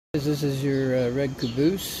This is your red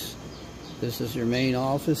Caboose. This is your main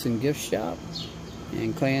office and gift shop.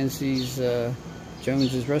 And Clancy's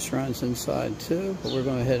Jones's restaurant's inside too. But we're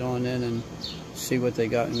going to head on in and see what they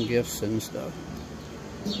got in gifts and stuff.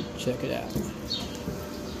 Check it out.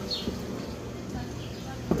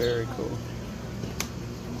 Very cool.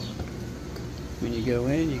 When you go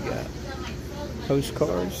in, you got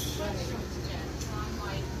postcards.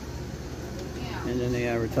 And then they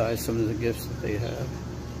advertise some of the gifts that they have.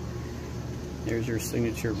 There's your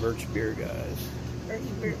signature birch beer, guys. Birch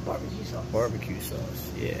beer barbecue sauce. Barbecue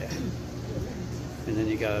sauce, yeah. And then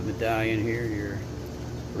you got a medallion here, your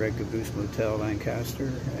Red Caboose Motel Lancaster,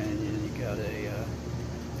 and then you got a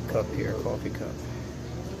cup here, coffee cup.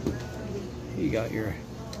 You got your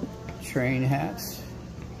train hats,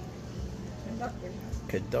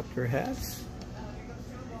 conductor hats,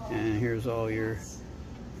 and here's all your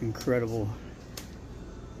incredible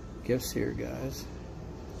gifts here, guys.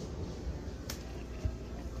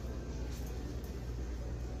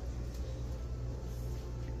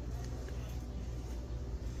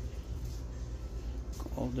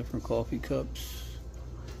 All different coffee cups.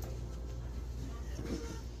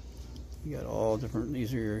 You got all different,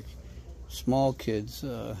 these are your small kids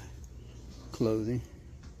clothing.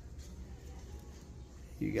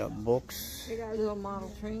 You got books. They got little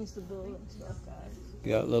model trains to build and stuff, guys.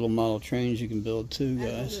 You got little model trains you can build too,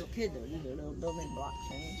 guys. Little kid though, these are little building block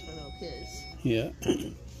trains for little kids. Yeah.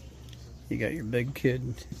 You got your big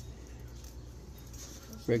kid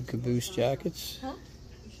Red Caboose jackets. Huh?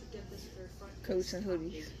 Coats and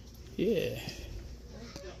hoodies. Yeah.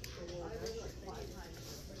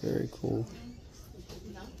 Very cool.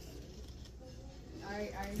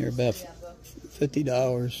 They're about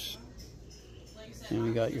 $50. And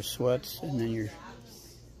you got your sweats and then your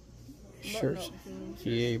shirts.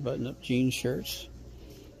 Yeah, your button-up jean shirts.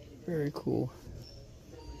 Very cool.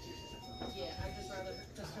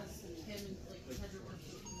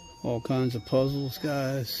 All kinds of puzzles,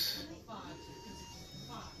 guys.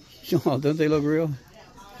 Oh, don't they look real?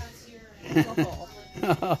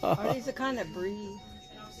 Are these the kind that breathe?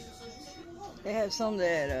 They have some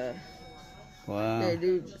that wow. They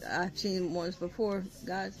do. I've seen ones before,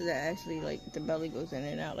 guys, that actually like the belly goes in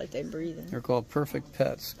and out like they breathing. They're called perfect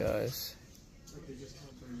pets, guys.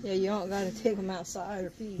 Yeah, you don't gotta take them outside or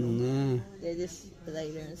feed them. No. They just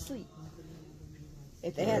lay there and sleep.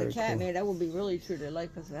 If they had a cat, man, that would be really true to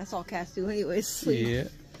life, because that's all cats do anyway, sleep.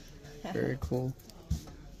 Yeah. Very cool.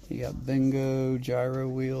 You got bingo, gyro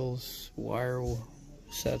wheels, wire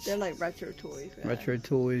sets. They're like retro toys. Right? Retro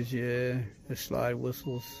toys, yeah. The slide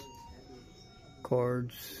whistles,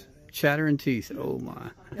 cards, chattering teeth. Oh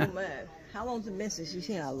my. No man. How long's it been since you've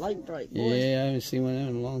seen a light bright boy? Yeah, I haven't seen one of them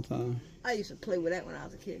in a long time. I used to play with that when I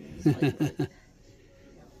was a kid. Look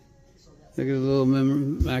at the little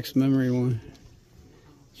max memory one.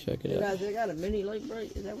 Check it out. Guys, they got a mini light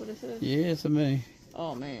bright. Is that what it says? Yeah, it's a mini.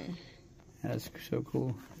 Oh man. That's so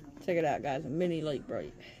cool. Check it out, guys. A mini light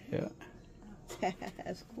bright. Yeah.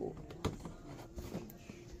 That's cool.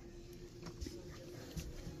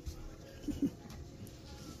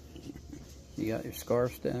 You got your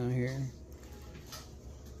scarves down here.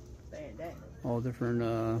 Bandana. All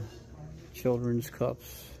different children's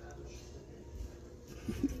cups.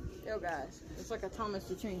 Yo, guys. It's like a Thomas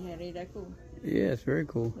the Train hat. Ain't that cool? Yeah, it's very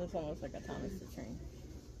cool. It's almost like a Thomas the Train.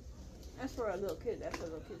 That's for a little kid. That's a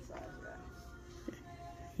little kid size, guys.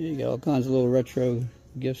 You got all kinds of little retro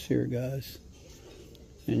gifts here, guys.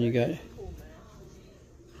 And you got... Cool,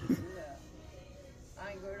 man. Yeah.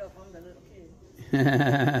 I ain't growing up. I'm the little kid.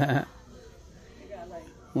 They got like...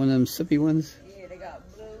 One of them sippy ones? Yeah, they got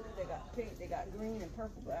blue, they got pink, they got green and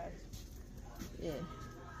purple, guys. Yeah.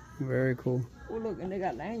 Very cool. Oh, look, and they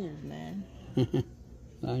got lanyards, man.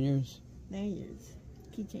 Lanyards? Lanyards.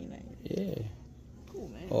 Keychain lanyards. Yeah. Cool,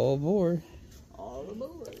 man. All aboard. All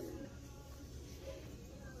aboard.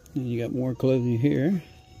 And you got more clothing here.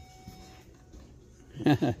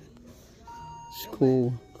 It's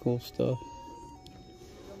cool, cool stuff.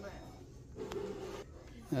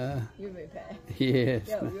 You're a big pack. Yes.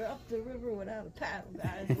 Yo, you're up the river without a paddle,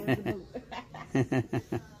 guys. Where's the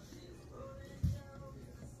boat?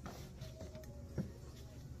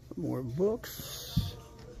 More books.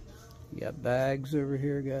 You got bags over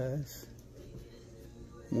here, guys.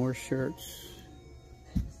 More shirts.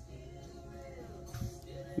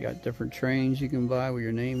 You got different trains you can buy with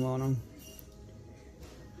your name on them.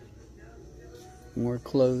 More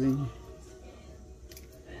clothing.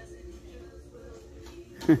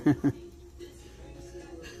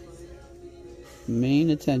 Main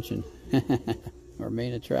attention. Or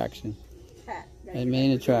main attraction. And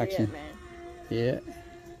main attraction. Yeah.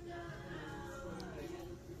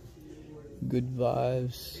 Good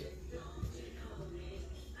vibes.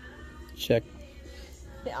 Check.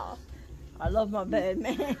 Yeah, I love my bed,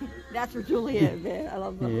 man. That's where Juliet bed. I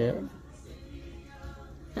love my bed.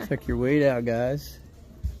 Check your weight out, guys.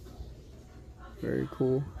 Very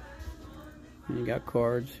cool. And you got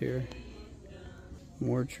cards here.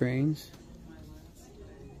 More trains.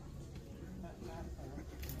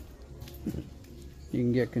 You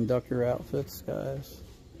can get conductor outfits, guys.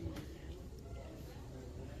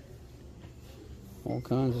 All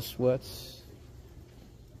kinds of sweats.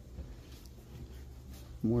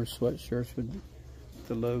 More sweatshirts with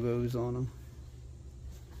the logos on them.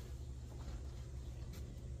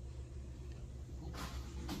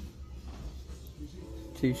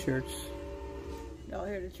 T-shirts. Y'all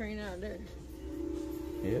hear the train out there?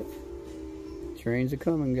 Yep. Trains are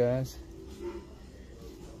coming, guys.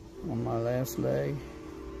 On my last leg.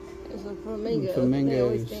 There's some flamingos. Flamingos. They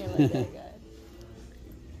always stand like that, guys.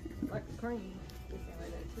 Like a crane. They stand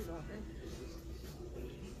like that too, don't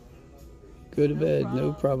they? Go to bed. problem.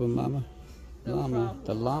 No problem, mama. No Llama. problem.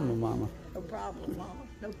 The llama mama. No problem, mama.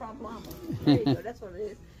 No problem. There you go. That's what it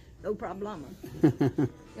is. No problem.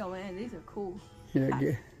 Yo, man, these are cool.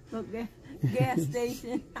 Yeah, Look, gas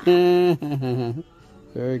station.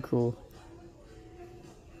 very cool.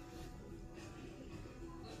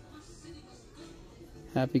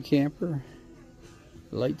 Happy camper.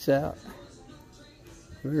 Lights out.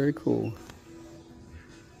 Very cool.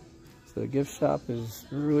 So the gift shop is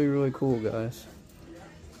really, really cool, guys.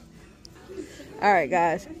 All right,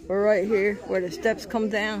 guys, we're right here where the steps come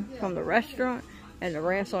down from the restaurant and the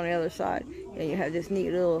ramp's on the other side. And you have this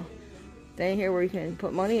neat little thing here where you can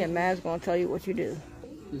put money, and Mad's going to tell you what you do.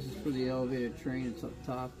 This is for the elevated train. It's up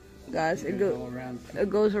top. Guys, it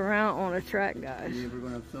goes around on a track, guys. Yeah, we're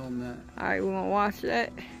going to film that. All right, we're going to watch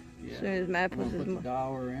that Yeah. as soon as Mad puts his Put the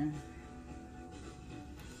dollar in.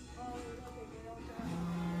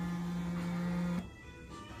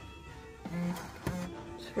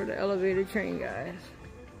 It's for the elevated train, guys.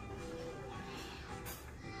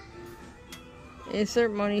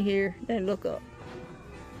 Insert money here, then look up.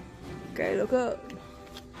 Okay, look up.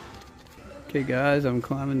 Okay, guys, I'm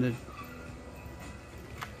climbing the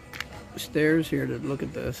stairs here to look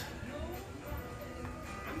at this.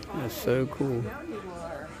 That's so cool.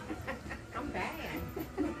 I'm bad.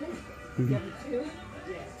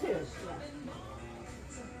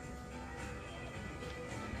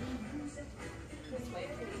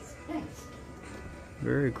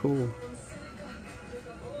 Very cool.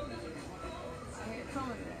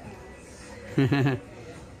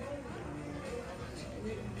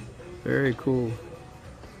 Very cool.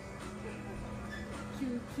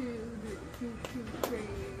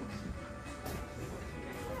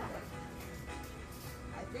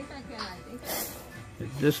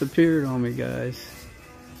 It disappeared on me, guys.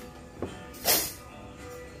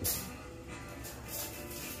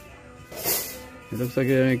 It looks like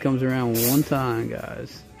it only comes around one time,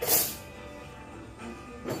 guys.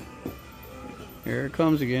 Here it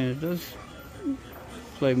comes again. It does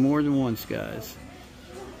play more than once, guys.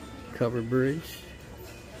 Covered bridge.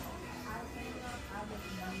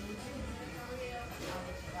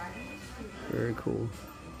 Very cool.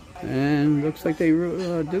 And looks like they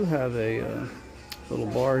do have a little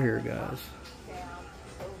bar here, guys.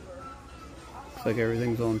 Looks like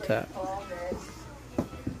everything's on tap.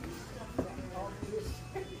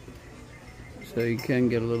 So you can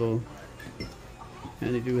get a little,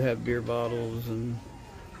 and they do have beer bottles and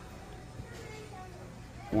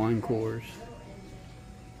wine coolers.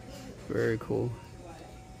 Very cool.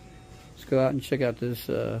 Let's go out and check out this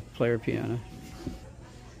player piano.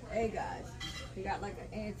 Hey guys, they got like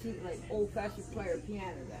an antique, like old-fashioned player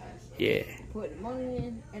piano, guys. Yeah. Put the money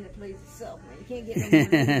in and it plays itself, man. You can't get no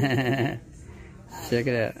money. Check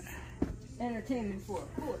it out. Entertainment for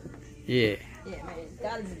a quarter. Yeah. Yeah, man. It's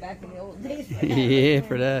gotta be back in the old days. For that, Yeah, man.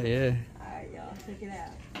 for that, yeah. Alright, y'all, check it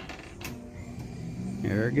out.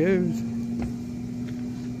 There it goes.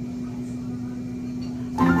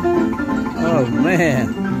 Oh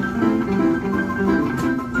man.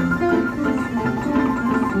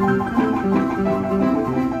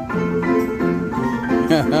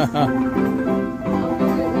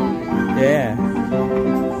 Yeah.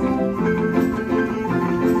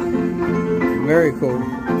 Very cool.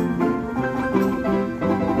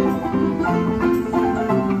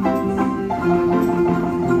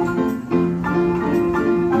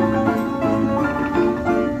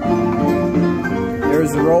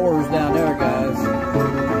 There's the rollers down there, guys.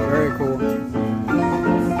 Very cool.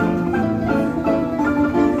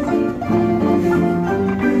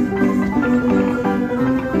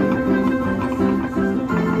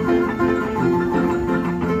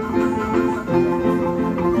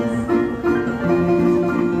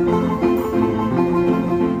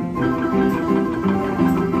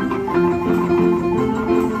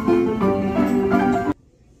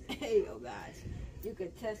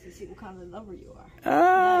 see what kind of lover you are.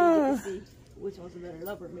 Ah. Now you get to see which one's a better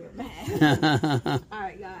lover, me or Matt. All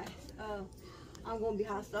right, guys. I'm gonna be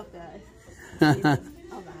hot stuff, guys. I'm the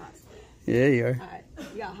hot stuff. Yeah, you are. All right,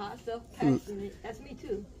 you got hot stuff, passionate. That's me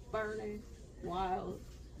too. Burning, wild,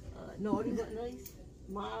 naughty but nice,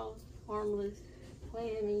 mild, harmless,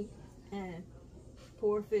 clammy, and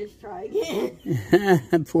poor fish. Try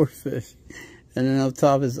again. Poor fish. And then up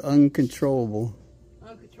top is uncontrollable.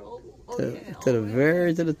 Uncontrollable. Oh, To, yeah. to the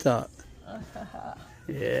very to the top.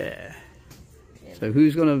 Yeah. So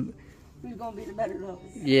who's gonna be the better lover?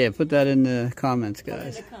 Yeah, put that in the comments, Put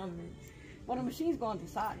guys. in the comments. Well, the machine's going to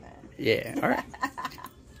decide, man. Yeah. All right.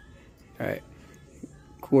 All right.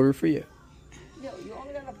 Quarter for you. Yo, you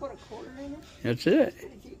only gotta put a quarter in it? That's it.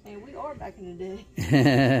 And we are back in the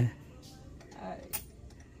day. Alright.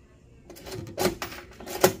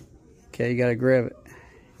 Okay, you gotta grab it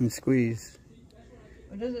and squeeze.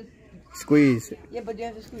 What is it? Squeeze. Yeah, but you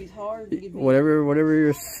have to squeeze hard. To get Whatever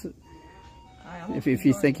you're. right, If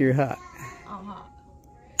you think you're hot. I'm hot.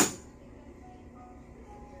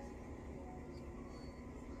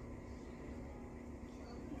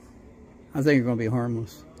 I think you're gonna be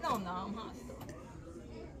harmless. No, I'm hot still.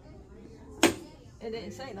 It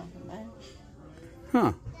didn't say nothing, man.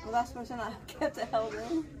 Huh. Well, that's the person I kept the hell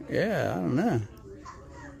in. Yeah, I don't know.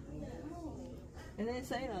 It didn't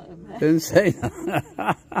say nothing, man. Didn't say nothing.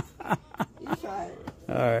 You tried it.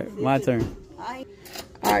 All right, my turn. All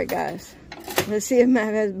right, guys. Let's see if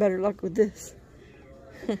Matt has better luck with this.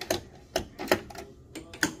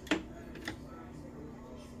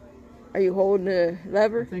 Are you holding the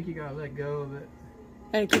lever? I think you gotta let go of it.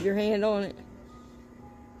 And keep your hand on it.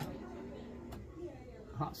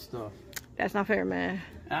 Hot stuff. That's not fair, man.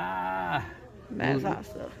 Ah. Matt's hot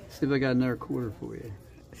stuff. See if I got another quarter for you.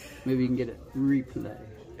 Maybe you can get it replay.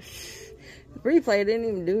 Replay didn't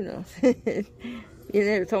even do nothing. You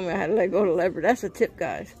never told me I had to let go of the lever. That's a tip,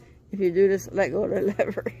 guys. If you do this, let go of the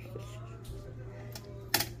lever.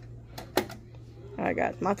 All right,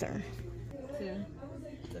 guys, my turn. 2,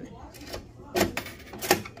 3. All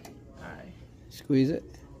right. Squeeze it.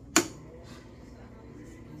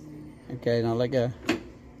 Okay, now let go.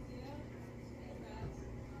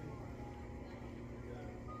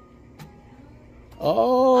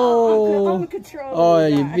 Oh! Uncontrollable. Oh,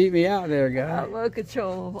 you beat me out there, guy.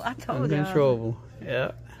 Uncontrollable. I told you. Uncontrollable.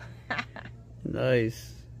 Yeah.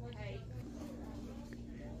 Nice.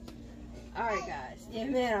 All right, guys. Yeah,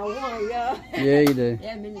 man, I won, y'all. Yeah, you do.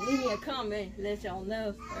 Yeah, man, leave me a comment. Let y'all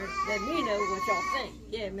know, or let me know what y'all think.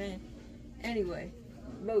 Yeah, man. Anyway,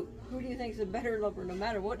 vote. Who do you think is a better lover, no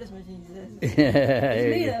matter what this machine says?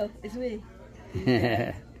 It's me, though. It's me.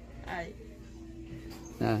 Yeah. All right.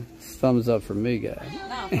 Nah, thumbs up for me, guys.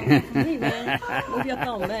 Nah, thumbs up for me, man. Move your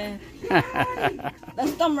thumb, man.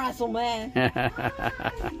 Let's thumb wrestle, man.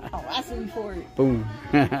 I'll wrestle you for it. Boom.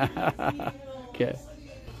 Okay.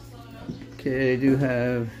 Okay, they do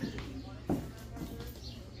have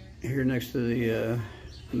here next to the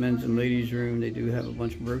men's and ladies room, they do have a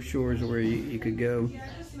bunch of brochures where you could go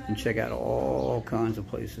and check out all kinds of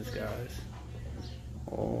places, guys.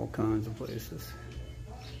 All kinds of places.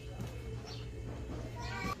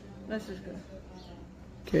 Let's just go.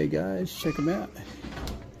 Okay, guys, check them out.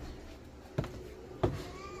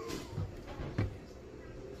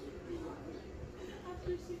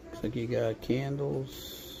 Looks like you got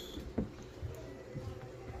candles,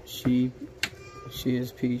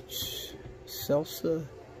 Shea's peach salsa,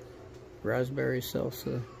 raspberry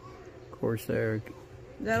salsa, of course there,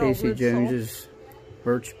 Casey Jones's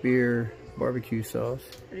birch beer barbecue sauce.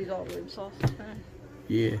 Are these all rib sauces, man?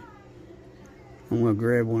 Yeah. I'm gonna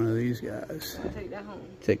grab one of these guys. I'll take that home.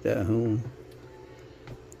 Take that home.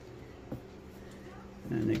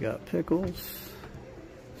 And they got pickles,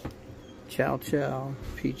 chow chow,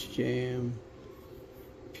 peach jam,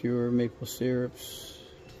 pure maple syrups,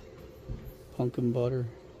 pumpkin butter,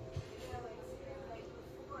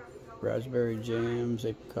 raspberry jams,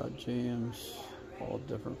 apricot jams, all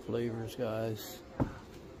different flavors, guys.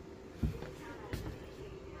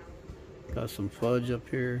 Got some fudge up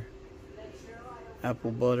here.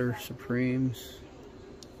 Apple butter supremes,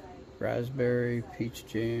 raspberry, peach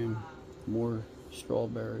jam, more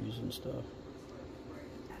strawberries and stuff.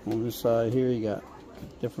 On this side here you got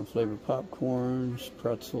different flavored popcorns,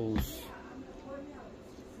 pretzels.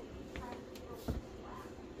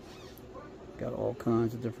 Got all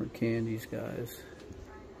kinds of different candies, guys.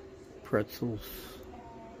 Pretzels.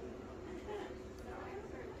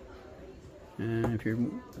 And if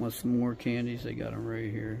you want some more candies, they got them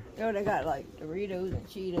right here. Oh, they got like Doritos and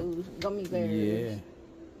Cheetos and gummy bears.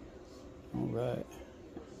 Yeah. All right.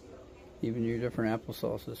 Even your different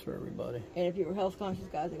applesauces for everybody. And if you were health conscious,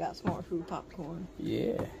 guys, they got smart food popcorn.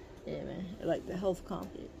 Yeah. Yeah, man. I like the health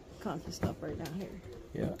conscious stuff right down here.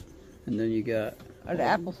 Yeah. And then you got Or the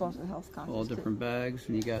applesauce and health conscious. all different bags,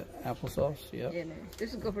 and you got applesauce. Yep. Yeah, man.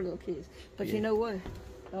 This is good for little kids. But Yeah. you know what?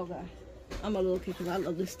 Oh, God. I'm a little kid because I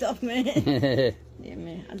love this stuff, man. Yeah,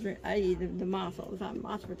 man. I eat the moss all the time.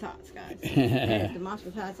 Moss for tots, guys. And the moss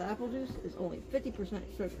for tots apple juice is only 50%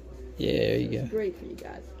 sugar. Yeah, there you It's go. great for you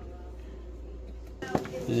guys.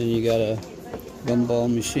 And then you got a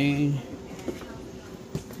gumball machine.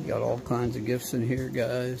 You got all kinds of gifts in here,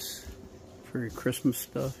 guys, for your Christmas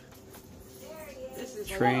stuff. This is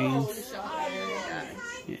Trains. guys.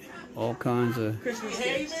 Yeah, all kinds of Christmas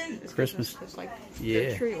gifts. It's Christmas. It's like Yeah.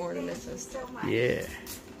 the tree ornaments and stuff. Yeah. This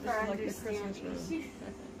is like the Christmas room.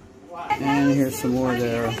 And here's some more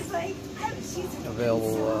there.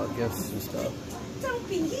 Available gifts and stuff. Don't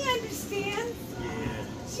be, he understands.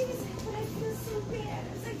 She was like, but I feel so bad.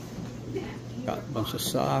 I was like, Got a bunch of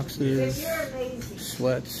socks, you're amazing.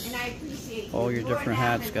 sweats, And I appreciate all your you. different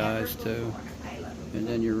hats, guys, too. And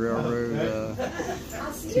then your railroad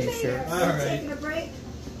I'll see you later. t-shirts. Taking a break?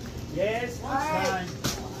 Yes, fine.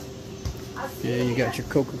 I'll see Yeah, you you later. got your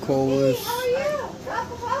Coca-Colas, Hey, how are you?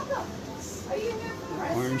 Welcome. Are you here for the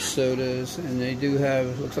rest? orange sodas, and they do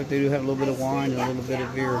have, looks like they do have a little bit of wine and a little bit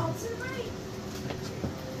of beer.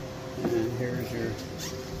 And here's your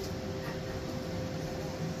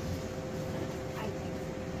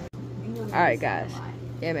Alright, guys.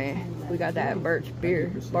 Yeah, man. We got that Birch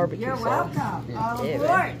beer barbecue You're sauce. welcome. All Yeah, aboard.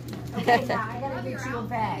 man. Okay, now I gotta get you a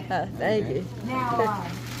bag. Thank you. Now,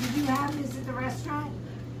 did you have this at the restaurant?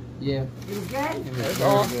 yeah. It was good? It was That's very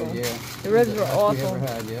awesome. good, yeah. The ribs were Best we awesome. ever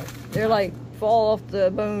had, yeah. They're like fall off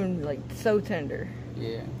the bone, like so tender.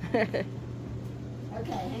 Yeah.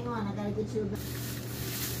 Okay, hang on. I gotta get you a bag.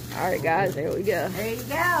 Alright, guys. There we go. There you go.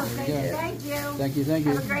 Thank you you. go. Thank you. Thank you, thank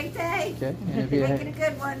you. Have a great day. Okay. And if you Make it a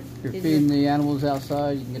good one. if you're feeding the animals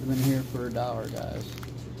outside, you can get them in here for $1, guys.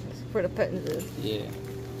 For the petting zoo. Yeah.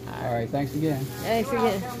 All right. Thanks again. Thanks You're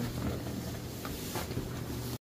again. welcome.